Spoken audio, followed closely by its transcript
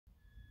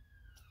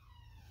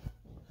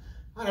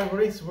All right,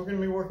 everybody, so we're going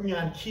to be working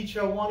on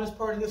Kicha 1 as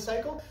part of this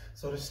cycle.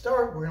 So to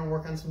start, we're going to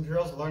work on some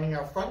drills, learning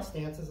our front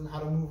stances and how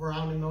to move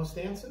around in those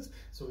stances.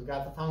 So we've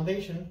got the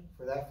foundation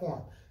for that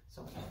form.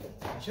 So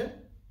attention,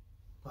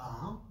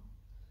 bow,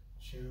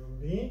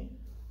 chumbi.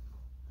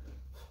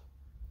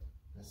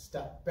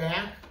 Step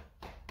back,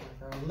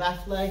 with our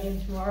left leg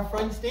into our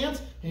front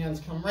stance. Hands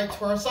come right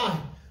to our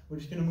side. We're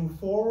just going to move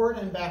forward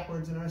and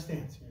backwards in our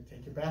stance. You're going to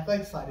take your back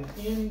leg, slide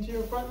it into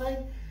your front leg,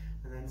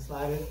 and then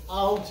slide it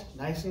out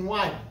nice and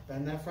wide.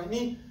 Bend that front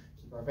knee,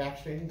 keep our back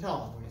straight and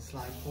tall. We're going to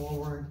slide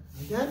forward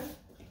again.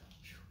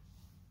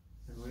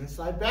 And we're going to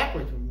slide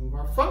backwards. We move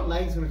our front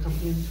leg, it's going to come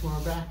into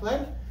our back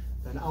leg,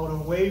 then out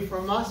away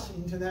from us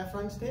into that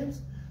front stance,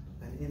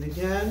 then in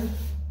again,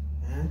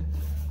 and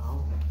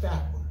out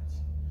backwards.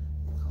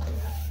 Call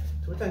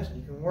that to attention.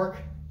 You can work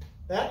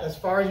that as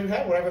far as you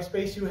have, whatever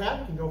space you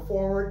have. You can go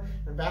forward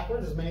and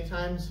backwards as many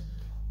times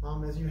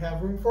as you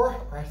have room for.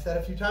 Practice that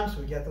a few times so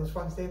we get those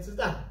front stances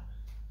down.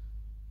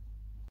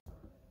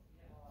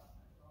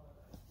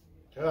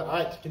 Good. All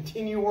right, to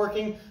continue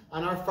working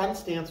on our front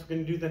stance, we're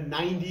going to do the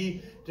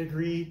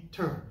 90-degree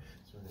turn.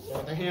 So we're going to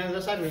start with our hand on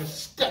the side. We're going to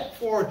step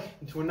forward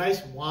into a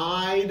nice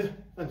wide,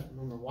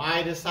 remember,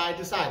 wide is side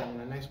to side. I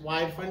want a nice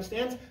wide front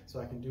stance so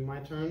I can do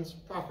my turns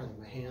properly.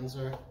 My hands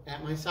are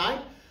at my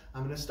side.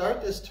 I'm going to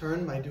start this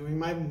turn by doing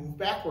my move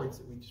backwards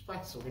that we just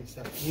practiced. So we're going to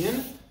step in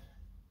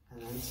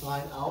and then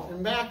slide out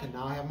and back. And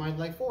now I have my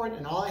leg forward.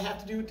 And all I have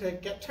to do to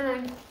get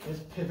turned is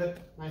pivot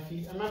my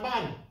feet and my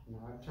body.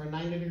 Now I've turned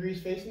 90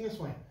 degrees facing this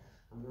way.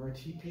 I'm going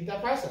to repeat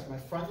that process. My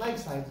front leg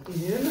slides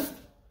in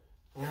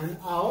and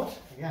out.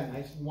 Again,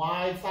 nice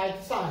wide side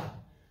to side.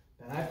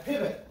 Then I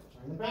pivot,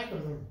 turn the back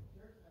of the room.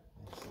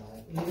 I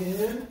slide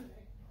in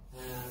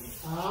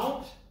and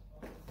out,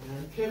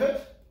 and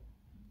pivot.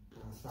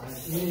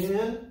 Slide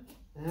in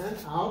and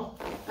out,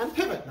 and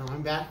pivot. Now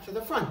I'm back to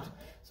the front.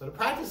 So to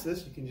practice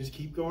this, you can just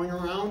keep going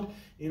around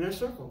in a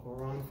circle. Go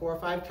around 4 or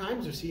 5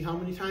 times, or see how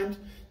many times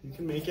you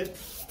can make it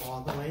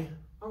all the way